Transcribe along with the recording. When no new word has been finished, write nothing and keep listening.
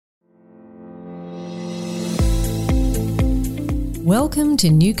Welcome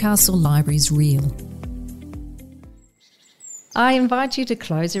to Newcastle Libraries Reel. I invite you to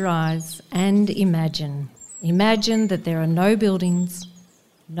close your eyes and imagine. Imagine that there are no buildings,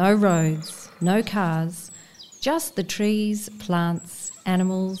 no roads, no cars, just the trees, plants,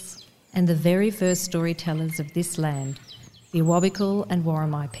 animals, and the very first storytellers of this land, the Awabakal and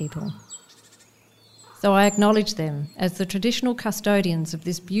Worimi people. So I acknowledge them as the traditional custodians of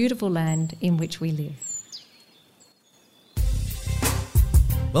this beautiful land in which we live.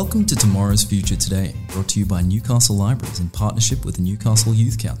 Welcome to Tomorrow's Future Today, brought to you by Newcastle Libraries in partnership with the Newcastle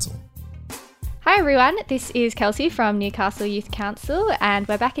Youth Council. Hi everyone, this is Kelsey from Newcastle Youth Council and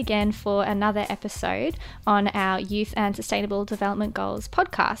we're back again for another episode on our Youth and Sustainable Development Goals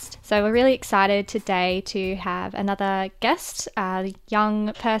podcast. So we're really excited today to have another guest, a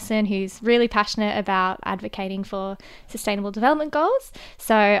young person who's really passionate about advocating for sustainable development goals.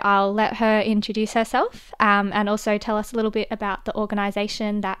 So I'll let her introduce herself and also tell us a little bit about the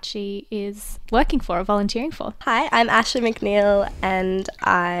organisation that she is working for or volunteering for. Hi, I'm Ashley McNeil and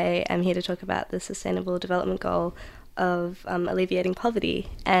I am here to talk about the Sustainable Development Goal of alleviating poverty.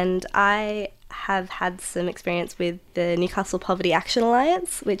 And I have had some experience with the Newcastle Poverty Action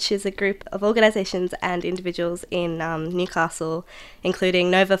Alliance, which is a group of organisations and individuals in Newcastle,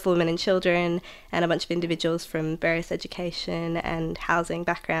 including Nova for Women and Children and a bunch of individuals from various education and housing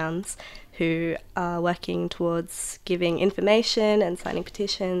backgrounds who are working towards giving information and signing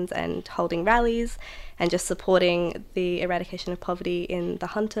petitions and holding rallies and just supporting the eradication of poverty in the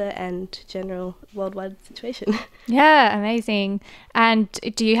Hunter and general worldwide situation. Yeah, amazing. And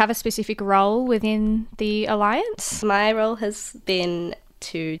do you have a specific role within the Alliance? My role has been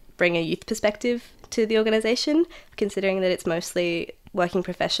to bring a youth perspective to the organisation, considering that it's mostly working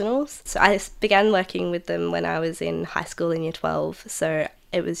professionals. So I began working with them when I was in high school in year 12. So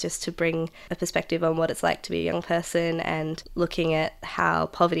it was just to bring a perspective on what it's like to be a young person and looking at how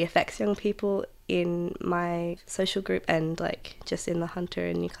poverty affects young people in my social group and like just in the Hunter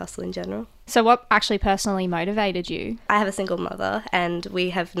and Newcastle in general. So what actually personally motivated you? I have a single mother and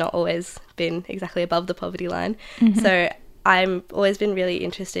we have not always been exactly above the poverty line. Mm-hmm. So I've always been really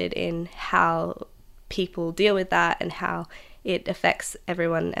interested in how people deal with that and how it affects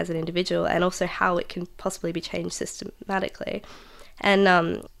everyone as an individual and also how it can possibly be changed systematically. And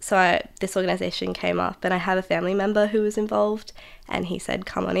this organisation came up and I have a family member who was involved and he said,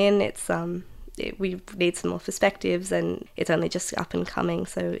 come on in, we need some more perspectives and it's only just up and coming,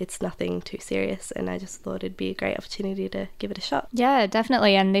 so it's nothing too serious. And I just thought it'd be a great opportunity to give it a shot. Yeah,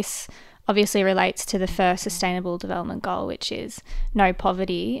 definitely. And this obviously relates to the first Sustainable Development Goal, which is no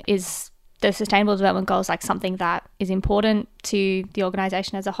poverty. Is the Sustainable Development Goals like something that is important to the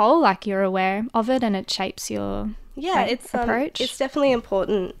organisation as a whole? Like you're aware of it and it shapes your approach? It's definitely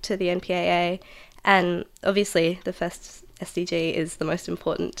important to the NPAA, and obviously the first SDG is the most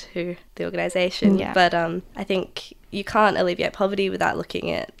important to the organisation. Yeah. But I think you can't alleviate poverty without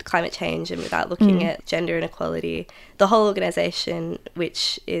looking at climate change and without looking at gender inequality. The whole organisation,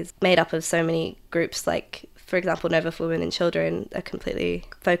 which is made up of so many groups, like for example, Nova for Women and Children, are completely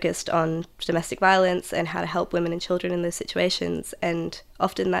focused on domestic violence and how to help women and children in those situations. And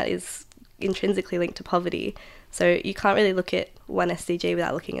often that is intrinsically linked to poverty. So you can't really look at one SDG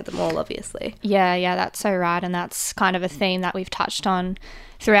without looking at them all, obviously. Yeah, that's so right. And that's kind of a theme that we've touched on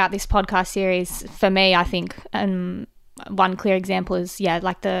throughout this podcast series. For me, I think one clear example is,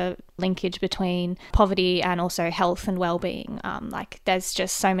 like the linkage between poverty and also health and well-being. Like there's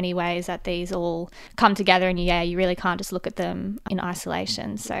just so many ways that these all come together and you really can't just look at them in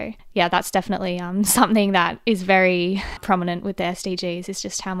isolation. So yeah, that's definitely something that is very prominent with the SDGs, is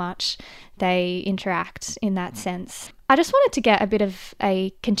just how much they interact in that sense. I just wanted to get a bit of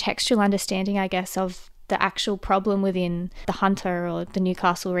a contextual understanding, I guess, of the actual problem within the Hunter or the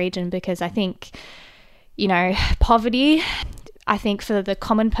Newcastle region, because I think poverty, I think for the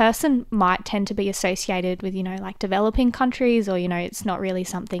common person might tend to be associated with, like developing countries or, it's not really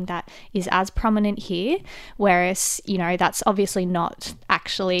something that is as prominent here. Whereas, that's obviously not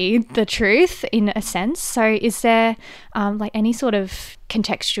actually the truth in a sense. So is there any sort of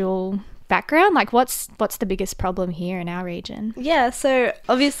contextual background? Like what's the biggest problem here in our region? Yeah, so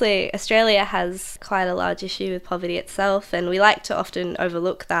obviously Australia has quite a large issue with poverty itself, and we like to often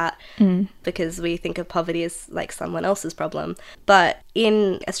overlook that because we think of poverty as like someone else's problem. But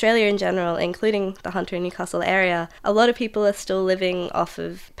in Australia in general, including the Hunter and Newcastle area, a lot of people are still living off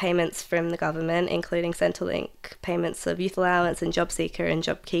of payments from the government, including Centrelink payments of youth allowance and job seeker and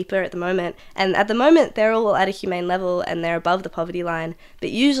job keeper at the moment. And at the moment, they're all at a humane level and they're above the poverty line.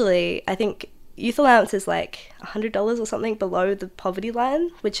 But usually, I think youth allowance is like $100 or something below the poverty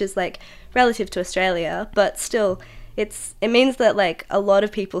line, which is like relative to Australia, but still It means that like a lot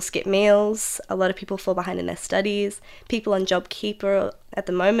of people skip meals, a lot of people fall behind in their studies. People on JobKeeper at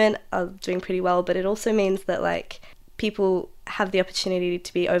the moment are doing pretty well, but it also means that like people have the opportunity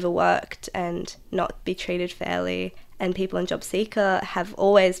to be overworked and not be treated fairly. And people on JobSeeker have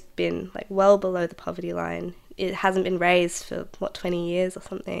always been like well below the poverty line. It hasn't been raised for 20 years or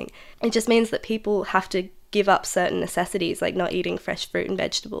something. It just means that people have to give up certain necessities like not eating fresh fruit and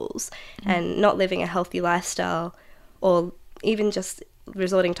vegetables and not living a healthy lifestyle, or even just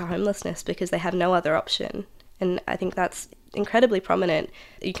resorting to homelessness because they have no other option. And I think that's incredibly prominent.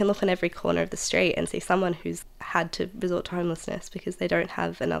 You can look on every corner of the street and see someone who's had to resort to homelessness because they don't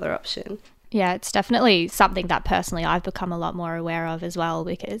have another option. Yeah, it's definitely something that personally I've become a lot more aware of as well,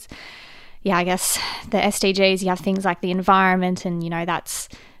 because, yeah, I guess the SDGs, you have things like the environment, and, that's,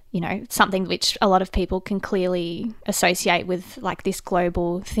 something which a lot of people can clearly associate with like this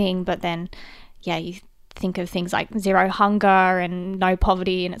global thing. But then, yeah, you think of things like zero hunger and no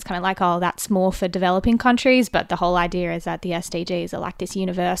poverty, and it's kind of like, oh, that's more for developing countries. But the whole idea is that the SDGs are like this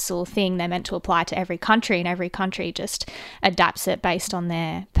universal thing. They're meant to apply to every country, and every country just adapts it based on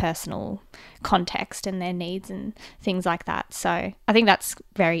their personal context and their needs and things like that. So I think that's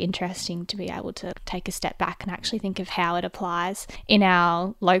very interesting to be able to take a step back and actually think of how it applies in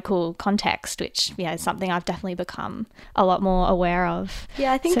our local context, which is something I've definitely become a lot more aware of.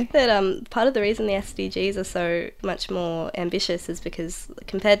 Yeah, I think that part of the reason the SDGs are so much more ambitious is because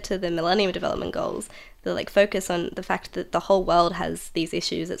compared to the Millennium Development Goals, they like focus on the fact that the whole world has these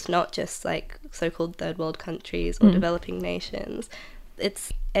issues. It's not just like so-called third world countries or developing nations.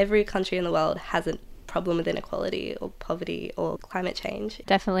 It's every country in the world has a problem with inequality or poverty or climate change.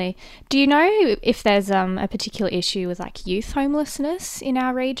 Definitely. Do you know if there's a particular issue with like youth homelessness in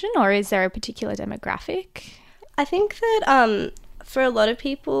our region, or is there a particular demographic? I think that for a lot of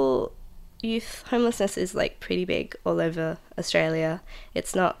people, youth homelessness is like pretty big all over Australia.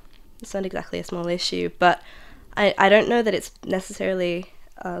 It's not exactly a small issue, but I don't know that it's necessarily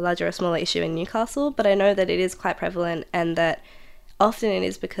a larger or smaller issue in Newcastle, but I know that it is quite prevalent, and that often it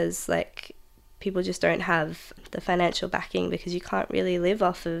is because like people just don't have the financial backing, because you can't really live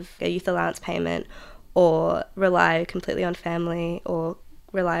off of a youth allowance payment or rely completely on family or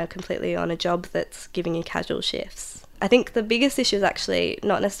rely completely on a job that's giving you casual shifts. I think the biggest issue is actually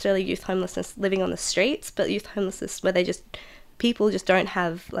not necessarily youth homelessness living on the streets, but youth homelessness where people just don't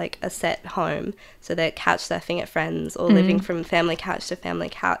have like a set home, so they're couch surfing at friends or living from family couch to family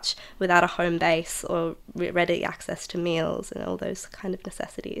couch without a home base or ready access to meals and all those kind of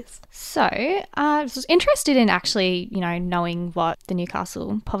necessities. So I was interested in actually, knowing what the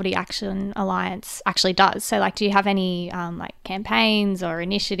Newcastle Poverty Action Alliance actually does. So like, do you have any like campaigns or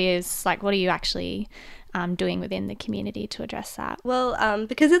initiatives? Like, what are you actually doing within the community to address that? Well,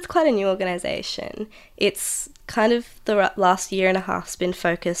 because it's quite a new organisation, it's kind of the last year and a half has been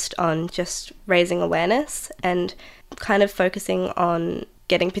focused on just raising awareness and kind of focusing on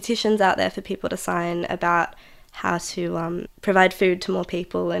getting petitions out there for people to sign about how to provide food to more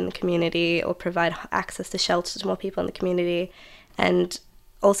people in the community or provide access to shelter to more people in the community, and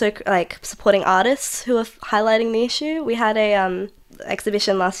also like supporting artists who are highlighting the issue. We had a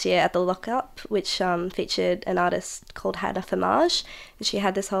exhibition last year at the Lockup, which featured an artist called Hannah Famage, and she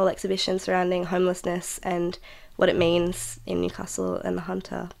had this whole exhibition surrounding homelessness and what it means in Newcastle and the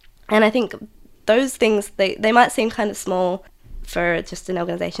Hunter. And I think those things, they might seem kind of small for just an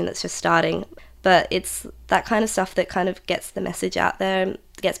organisation that's just starting, but it's that kind of stuff that kind of gets the message out there,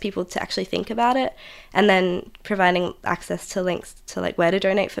 gets people to actually think about it, and then providing access to links to like where to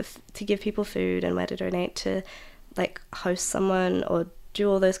donate to give people food and where to donate to like host someone or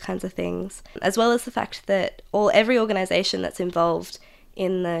do all those kinds of things, as well as the fact that every organisation that's involved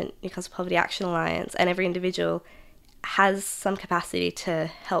in the Newcastle Poverty Action Alliance and every individual has some capacity to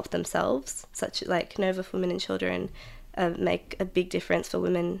help themselves, such like Nova for Women and Children make a big difference for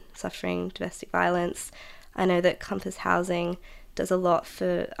women suffering domestic violence. I know that Compass Housing does a lot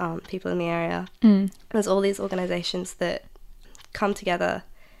for people in the area. There's all these organisations that come together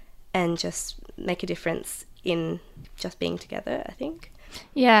and just make a difference in just being together, I think.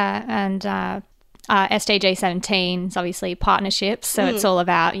 Yeah, and SDG 17 is obviously partnerships, so it's all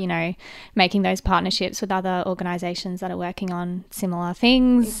about, making those partnerships with other organisations that are working on similar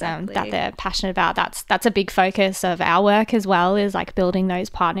things that they're passionate about. That's a big focus of our work as well, is like building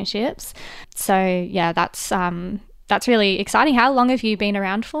those partnerships. So yeah, that's really exciting. How long have you been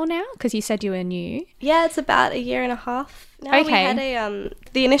around for now? Because you said you were new. Yeah, it's about a year and a half now. Okay. We had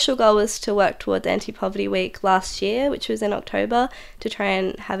the initial goal was to work towards Anti-Poverty Week last year, which was in October, to try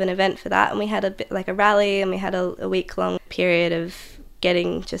and have an event for that. And we had a bit like a rally, and we had a week-long period of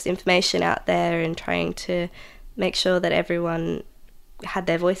getting just information out there and trying to make sure that everyone had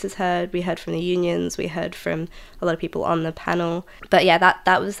their voices heard. We heard from the unions, we heard from a lot of people on the panel. But yeah,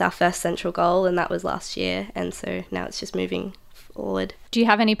 that was our first central goal, and that was last year, and so now it's just moving forward. Do you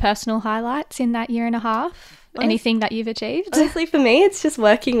have any personal highlights in that year and a half? Anything that you've achieved? Honestly, for me, it's just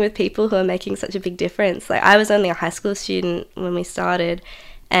working with people who are making such a big difference. Like, I was only a high school student when we started,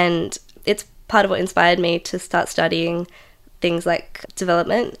 and it's part of what inspired me to start studying things like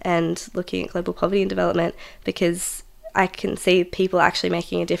development and looking at global poverty and development, because I can see people actually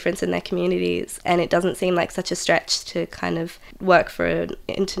making a difference in their communities, and it doesn't seem like such a stretch to kind of work for an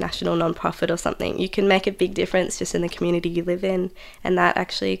international non-profit or something. You can make a big difference just in the community you live in, and that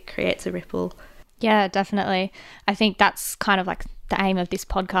actually creates a ripple. Yeah, definitely. I think that's kind of like the aim of this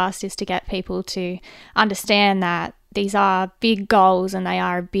podcast, is to get people to understand that these are big goals and they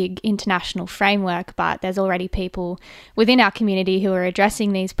are a big international framework, but there's already people within our community who are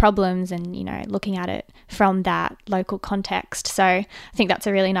addressing these problems and, you know, looking at it from that local context. So I think that's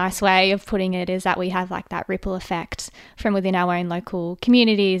a really nice way of putting it, is that we have like that ripple effect from within our own local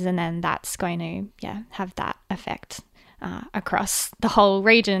communities, and then that's going to, have that effect across the whole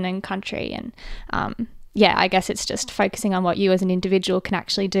region and country. And I guess it's just focusing on what you as an individual can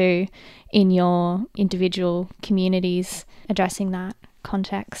actually do in your individual communities, addressing that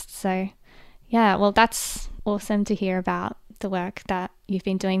context. So well, that's awesome to hear about the work that you've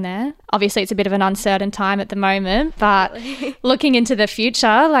been doing there. Obviously, it's a bit of an uncertain time at the moment, but looking into the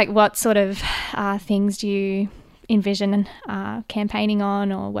future, like what sort of things do you envision campaigning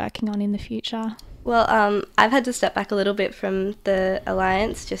on or working on in the future? Well, I've had to step back a little bit from the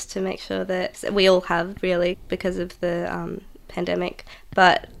Alliance just to make sure that we all have, really, because of the pandemic.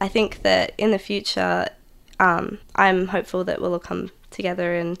 But I think that in the future, I'm hopeful that we'll all come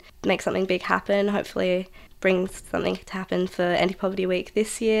together and make something big happen, hopefully bring something to happen for Anti-Poverty Week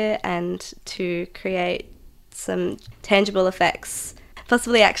this year, and to create some tangible effects,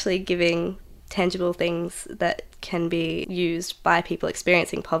 possibly actually giving tangible things that can be used by people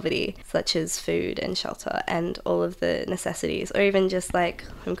experiencing poverty, such as food and shelter and all of the necessities, or even just like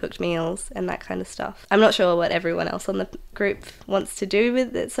home-cooked meals and that kind of stuff. I'm not sure what everyone else on the group wants to do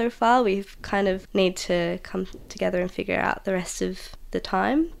with it so far. We've kind of need to come together and figure out the rest of the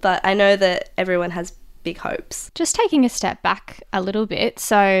time, but I know that everyone has big hopes. Just taking a step back a little bit,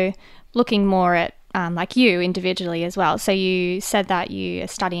 so looking more at like you individually as well. So you said that you are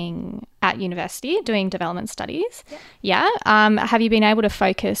studying at university, doing development studies. Yeah. Have you been able to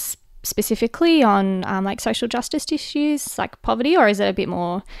focus specifically on like social justice issues like poverty, or is it a bit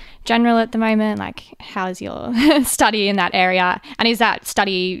more general at the moment? Like, how's your study in that area? And is that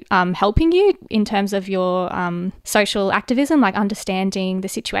study helping you in terms of your social activism, like understanding the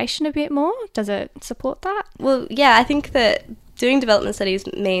situation a bit more? Does it support that? Well, yeah, I think that doing development studies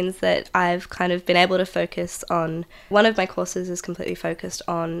means that I've kind of been able to focus on, one of my courses is completely focused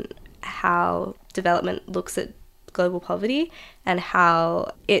on how development looks at global poverty and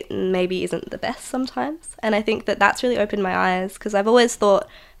how it maybe isn't the best sometimes. And I think that that's really opened my eyes, because I've always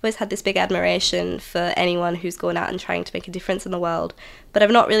had this big admiration for anyone who's gone out and trying to make a difference in the world, but I've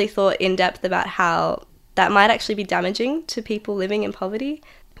not really thought in depth about how that might actually be damaging to people living in poverty.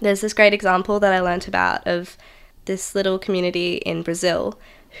 There's this great example that I learnt about of this little community in Brazil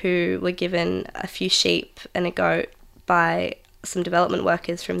who were given a few sheep and a goat by some development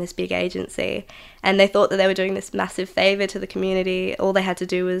workers from this big agency, and they thought that they were doing this massive favour to the community. All they had to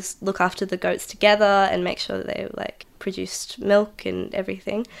do was look after the goats together and make sure that they like produced milk and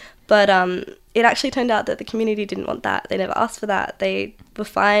everything. But it actually turned out that the community didn't want that. They never asked for that. They were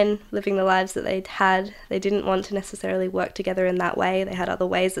fine living the lives that they'd had. They didn't want to necessarily work together in that way. They had other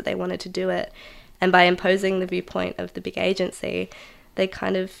ways that they wanted to do it. And by imposing the viewpoint of the big agency, they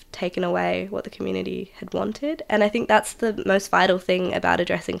kind of taken away what the community had wanted. And I think that's the most vital thing about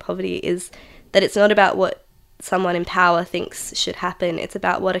addressing poverty, is that it's not about what someone in power thinks should happen. It's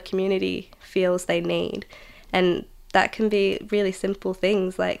about what a community feels they need. And that can be really simple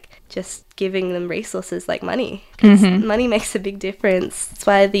things, like just giving them resources like money, because money makes a big difference. That's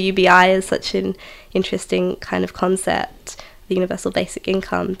why the UBI is such an interesting kind of concept, the universal basic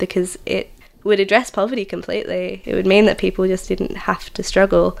income, because it would address poverty completely. It would mean that people just didn't have to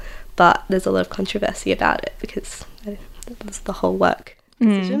struggle, but there's a lot of controversy about it because that's the whole work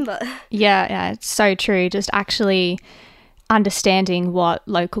decision. But yeah, it's so true. Just actually understanding what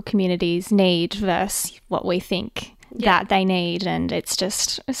local communities need versus what we think that they need, and it's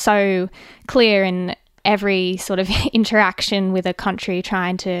just so clear in every sort of interaction with a country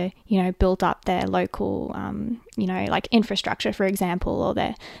trying to, build up their local like infrastructure, for example, or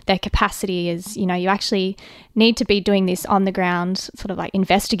their capacity is, you actually need to be doing this on the ground sort of like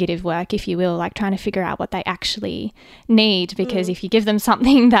investigative work, if you will, like trying to figure out what they actually need, because if you give them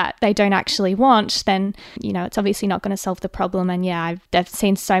something that they don't actually want, then, it's obviously not going to solve the problem. And I've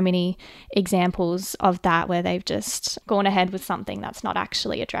seen so many examples of that where they've just gone ahead with something that's not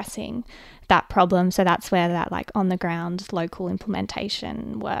actually addressing that problem. So that's where that like on the ground local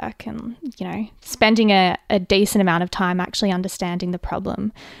implementation work and spending a decent amount of time actually understanding the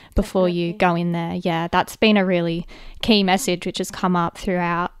problem before you go in there, that's been a really key message which has come up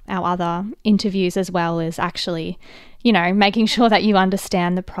throughout our other interviews as well, is actually making sure that you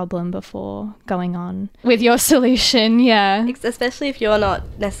understand the problem before going on with your solution. Especially if you're not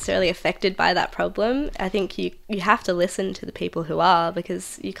necessarily affected by that problem. I think you have to listen to the people who are,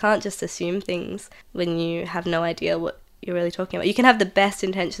 because you can't just assume things when you have no idea what you're really talking about. You can have the best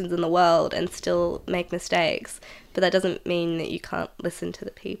intentions in the world and still make mistakes, but that doesn't mean that you can't listen to the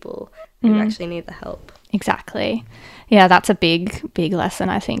people who actually need the help. Exactly. Yeah, that's a big lesson,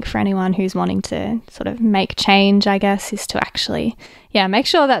 I think, for anyone who's wanting to sort of make change, I guess, is to actually, make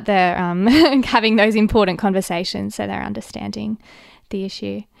sure that they're having those important conversations so they're understanding the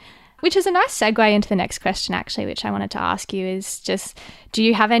issue. Which is a nice segue into the next question, actually, which I wanted to ask you is just, do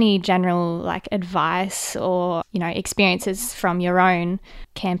you have any general like advice or, experiences from your own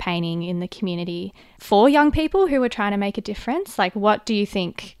campaigning in the community for young people who are trying to make a difference? Like, what do you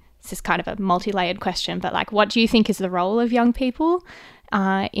think, this is kind of a multi-layered question, but like, what do you think is the role of young people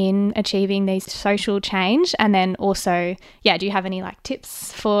in achieving these social change? And then also, do you have any like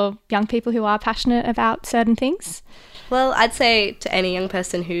tips for young people who are passionate about certain things? Well, I'd say to any young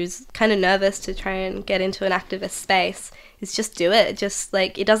person who's kind of nervous to try and get into an activist space is just do it. Just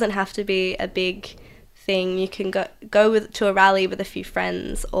like, it doesn't have to be a big thing. You can go to a rally with a few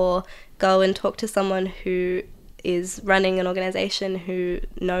friends, or go and talk to someone who is running an organisation who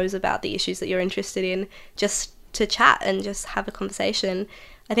knows about the issues that you're interested in, just to chat and just have a conversation.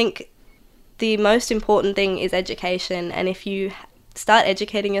 I think the most important thing is education, and if you start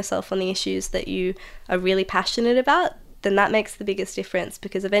educating yourself on the issues that you are really passionate about, then that makes the biggest difference,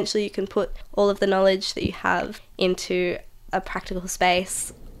 because eventually you can put all of the knowledge that you have into a practical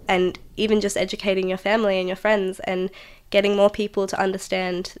space, and even just educating your family and your friends and getting more people to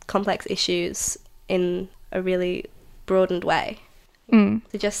understand complex issues in a really broadened way. So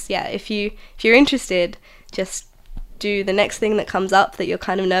just, if you're interested, just do the next thing that comes up that you're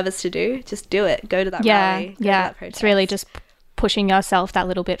kind of nervous to do. Just do it. Go to that rally. Go to that protest. It's really just pushing yourself that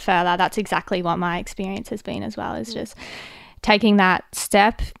little bit further. That's exactly what my experience has been as well, is just taking that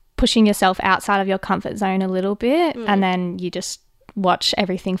step, pushing yourself outside of your comfort zone a little bit, and then you just watch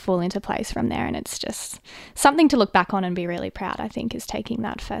everything fall into place from there. And it's just something to look back on and be really proud, I think, is taking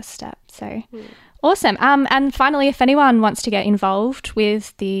that first step. So awesome. And finally, if anyone wants to get involved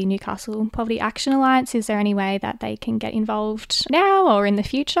with the Newcastle Poverty Action Alliance, is there any way that they can get involved now or in the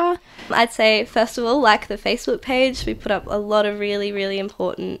future? I'd say, first of all, like the Facebook page. We put up a lot of really, really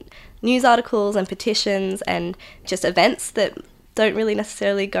important news articles and petitions and just events that don't really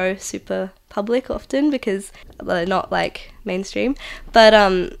necessarily go super public often because they're not like mainstream. But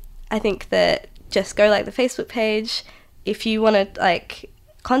I think that just go like the Facebook page. If you want to like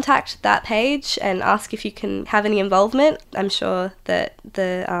contact that page and ask if you can have any involvement, I'm sure that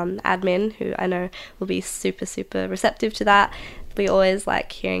the admin, who I know will be super, super receptive to that. We always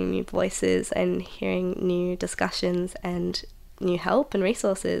like hearing new voices and hearing new discussions and new help and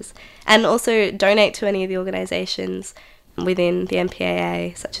resources. And also donate to any of the organisations within the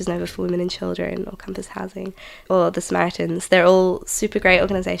NPAA, such as Nova for Women and Children or Compass Housing or the Samaritans. They're all super great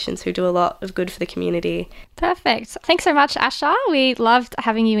organisations who do a lot of good for the community. Perfect. Thanks so much, Asha. We loved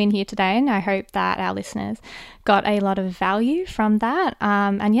having you in here today, and I hope that our listeners got a lot of value from that.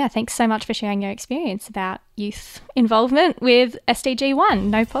 And thanks so much for sharing your experience about youth involvement with SDG 1,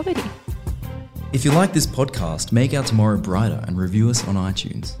 No Poverty. If you like this podcast, make our tomorrow brighter and review us on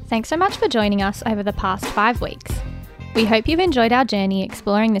iTunes. Thanks so much for joining us over the past 5 weeks. We hope you've enjoyed our journey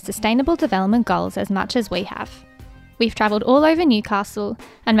exploring the Sustainable Development Goals as much as we have. We've travelled all over Newcastle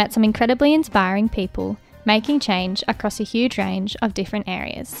and met some incredibly inspiring people, making change across a huge range of different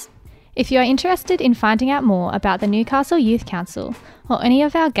areas. If you are interested in finding out more about the Newcastle Youth Council or any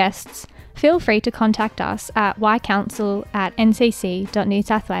of our guests, feel free to contact us at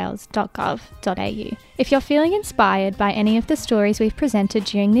ycouncil@ncc.newsouthwales.gov.au. If you're feeling inspired by any of the stories we've presented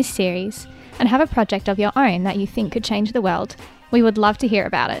during this series, and have a project of your own that you think could change the world, we would love to hear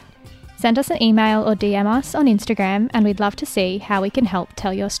about it. Send us an email or DM us on Instagram, and we'd love to see how we can help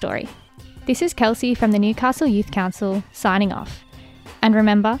tell your story. This is Kelsey from the Newcastle Youth Council signing off. And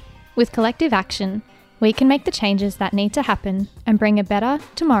remember, with collective action, We can make the changes that need to happen and bring a better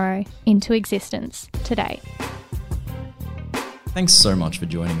tomorrow into existence today. Thanks so much for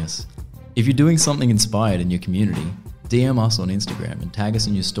joining us. If you're doing something inspired in your community, DM us on Instagram and tag us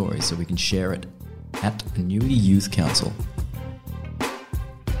in your stories so we can share it at Annuity Youth Council.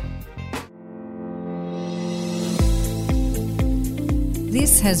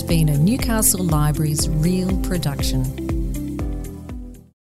 This has been a Newcastle Libraries Real production.